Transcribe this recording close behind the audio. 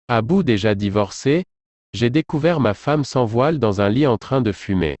Abou, déjà divorcé, j'ai découvert ma femme sans voile dans un lit en train de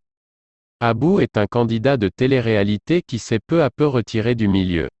fumer. Abou est un candidat de télé-réalité qui s'est peu à peu retiré du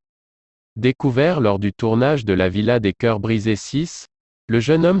milieu. Découvert lors du tournage de la Villa des Cœurs Brisés 6, le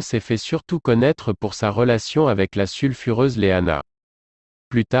jeune homme s'est fait surtout connaître pour sa relation avec la sulfureuse Léana.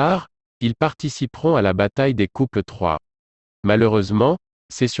 Plus tard, ils participeront à la bataille des couples 3. Malheureusement,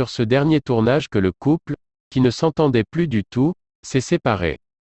 c'est sur ce dernier tournage que le couple, qui ne s'entendait plus du tout, s'est séparé.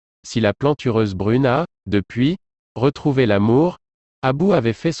 Si la plantureuse brune a, depuis, retrouvé l'amour, Abou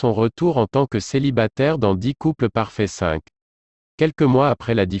avait fait son retour en tant que célibataire dans 10 couples parfaits 5. Quelques mois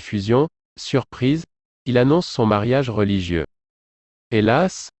après la diffusion, surprise, il annonce son mariage religieux.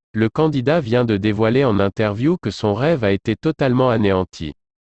 Hélas, le candidat vient de dévoiler en interview que son rêve a été totalement anéanti.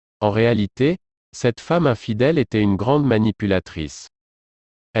 En réalité, cette femme infidèle était une grande manipulatrice.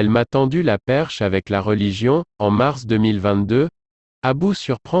 Elle m'a tendu la perche avec la religion. En mars 2022, Abou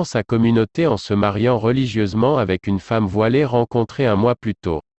surprend sa communauté en se mariant religieusement avec une femme voilée rencontrée un mois plus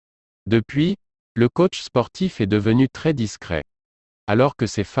tôt. Depuis, le coach sportif est devenu très discret. Alors que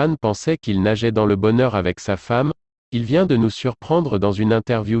ses fans pensaient qu'il nageait dans le bonheur avec sa femme, il vient de nous surprendre dans une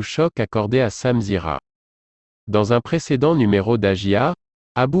interview choc accordée à Sam Zira. Dans un précédent numéro d'Agia,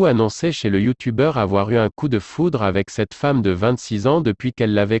 Abou annonçait chez le youtubeur avoir eu un coup de foudre avec cette femme de 26 ans depuis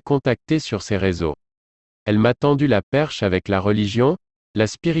qu'elle l'avait contacté sur ses réseaux. Elle m'a tendu la perche avec la religion, la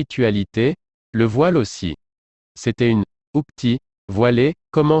spiritualité, le voile aussi. C'était une ouptie voilée,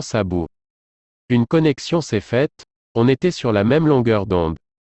 commence Abou. Une connexion s'est faite, on était sur la même longueur d'onde.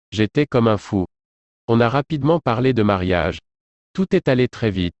 J'étais comme un fou. On a rapidement parlé de mariage. Tout est allé très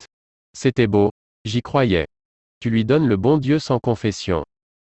vite. C'était beau, j'y croyais. Tu lui donnes le bon Dieu sans confession.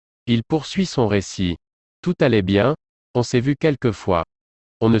 Il poursuit son récit. Tout allait bien, on s'est vu quelques fois.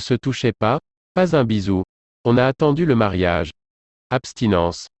 On ne se touchait pas un bisou. On a attendu le mariage.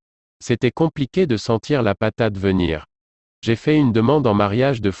 Abstinence. C'était compliqué de sentir la patate venir. J'ai fait une demande en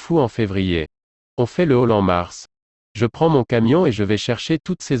mariage de fou en février. On fait le hall en mars. Je prends mon camion et je vais chercher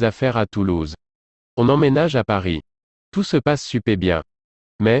toutes ses affaires à Toulouse. On emménage à Paris. Tout se passe super bien.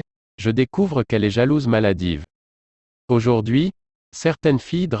 Mais, je découvre qu'elle est jalouse maladive. Aujourd'hui, certaines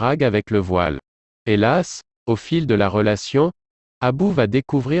filles draguent avec le voile. Hélas, au fil de la relation, Abou va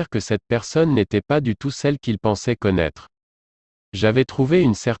découvrir que cette personne n'était pas du tout celle qu'il pensait connaître. J'avais trouvé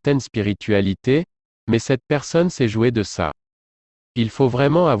une certaine spiritualité, mais cette personne s'est jouée de ça. Il faut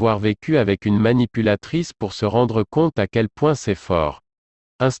vraiment avoir vécu avec une manipulatrice pour se rendre compte à quel point c'est fort.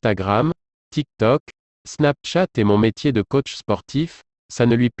 Instagram, TikTok, Snapchat et mon métier de coach sportif, ça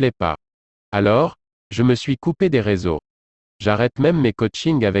ne lui plaît pas. Alors, je me suis coupé des réseaux. J'arrête même mes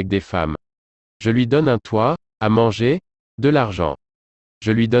coachings avec des femmes. Je lui donne un toit, à manger, de l'argent.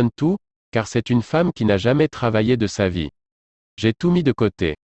 Je lui donne tout, car c'est une femme qui n'a jamais travaillé de sa vie. J'ai tout mis de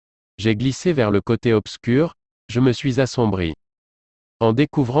côté. J'ai glissé vers le côté obscur, je me suis assombri. En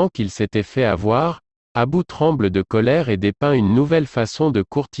découvrant qu'il s'était fait avoir, Abou tremble de colère et dépeint une nouvelle façon de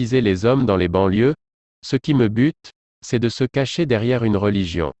courtiser les hommes dans les banlieues. Ce qui me bute, c'est de se cacher derrière une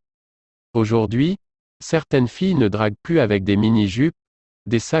religion. Aujourd'hui, certaines filles ne draguent plus avec des mini-jupes,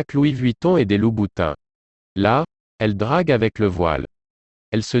 des sacs Louis Vuitton et des loups-boutins. Là, elles draguent avec le voile.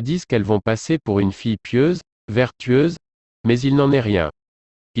 Elles se disent qu'elles vont passer pour une fille pieuse, vertueuse, mais il n'en est rien.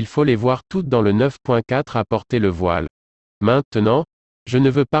 Il faut les voir toutes dans le 9.4 à porter le voile. Maintenant, je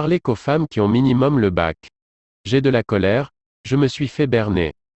ne veux parler qu'aux femmes qui ont minimum le bac. J'ai de la colère, je me suis fait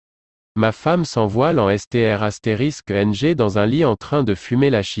berner. Ma femme sans voile en STR*NG dans un lit en train de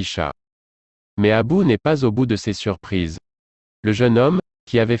fumer la chicha. Mais Abou n'est pas au bout de ses surprises. Le jeune homme,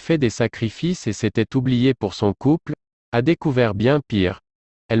 qui avait fait des sacrifices et s'était oublié pour son couple, a découvert bien pire.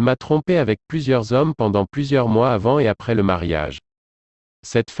 Elle m'a trompé avec plusieurs hommes pendant plusieurs mois avant et après le mariage.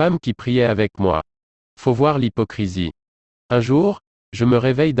 Cette femme qui priait avec moi. Faut voir l'hypocrisie. Un jour, je me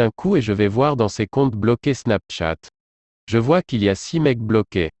réveille d'un coup et je vais voir dans ses comptes bloqués Snapchat. Je vois qu'il y a 6 mecs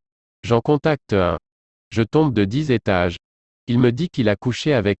bloqués. J'en contacte un. Je tombe de 10 étages. Il me dit qu'il a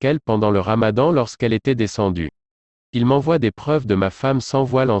couché avec elle pendant le ramadan lorsqu'elle était descendue. Il m'envoie des preuves de ma femme sans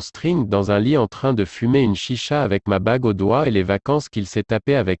voile en string dans un lit en train de fumer une chicha avec ma bague au doigt et les vacances qu'il s'est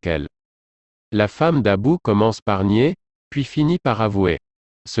tapées avec elle. La femme d'Abou commence par nier, puis finit par avouer.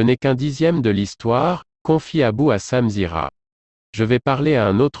 Ce n'est qu'un dixième de l'histoire, confie Abou à Sam Zira. Je vais parler à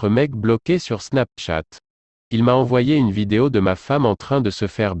un autre mec bloqué sur Snapchat. Il m'a envoyé une vidéo de ma femme en train de se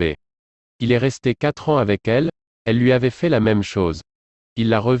faire b. Il est resté 4 ans avec elle, elle lui avait fait la même chose. Il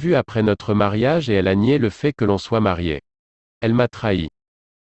l'a revue après notre mariage et elle a nié le fait que l'on soit mariés. Elle m'a trahi.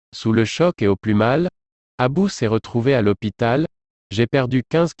 Sous le choc et au plus mal, Abou s'est retrouvé à l'hôpital. J'ai perdu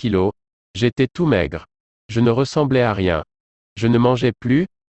 15 kilos. J'étais tout maigre. Je ne ressemblais à rien. Je ne mangeais plus.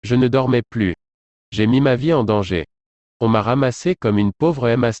 Je ne dormais plus. J'ai mis ma vie en danger. On m'a ramassé comme une pauvre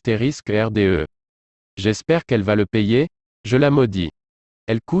M astérisque RDE. J'espère qu'elle va le payer, je la maudis.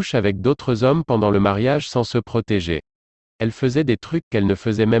 Elle couche avec d'autres hommes pendant le mariage sans se protéger. Elle faisait des trucs qu'elle ne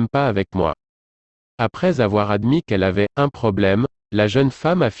faisait même pas avec moi. Après avoir admis qu'elle avait un problème, la jeune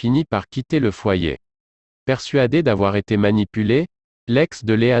femme a fini par quitter le foyer. Persuadée d'avoir été manipulée, l'ex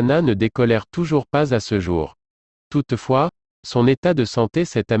de Léana ne décolère toujours pas à ce jour. Toutefois, son état de santé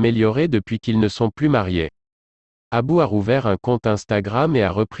s'est amélioré depuis qu'ils ne sont plus mariés. Abou a rouvert un compte Instagram et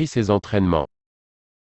a repris ses entraînements.